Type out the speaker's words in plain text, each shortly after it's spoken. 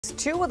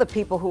Two of the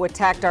people who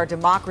attacked our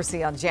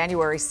democracy on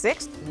January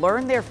 6th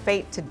learned their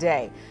fate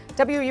today.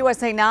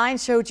 WUSA 9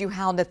 showed you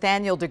how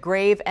Nathaniel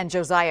DeGrave and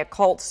Josiah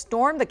Colt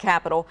stormed the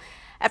Capitol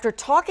after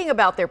talking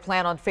about their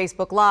plan on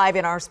Facebook Live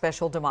in our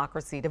special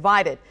Democracy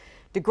Divided.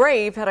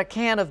 DeGrave had a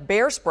can of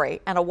bear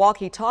spray and a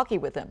walkie-talkie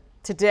with him.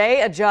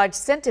 Today, a judge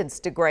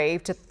sentenced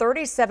DeGrave to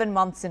 37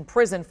 months in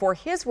prison for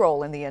his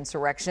role in the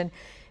insurrection.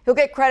 He'll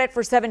get credit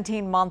for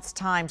 17 months'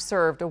 time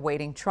served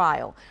awaiting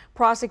trial.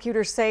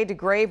 Prosecutors say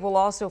DeGrave will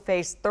also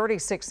face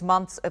 36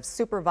 months of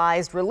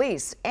supervised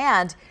release,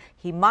 and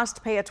he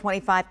must pay a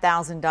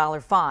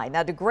 $25,000 fine.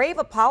 Now, DeGrave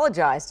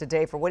apologized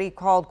today for what he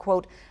called,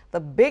 quote,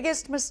 the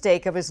biggest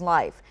mistake of his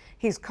life.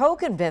 His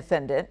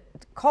co-defendant,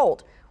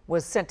 Colt,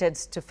 was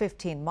sentenced to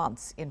 15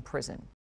 months in prison.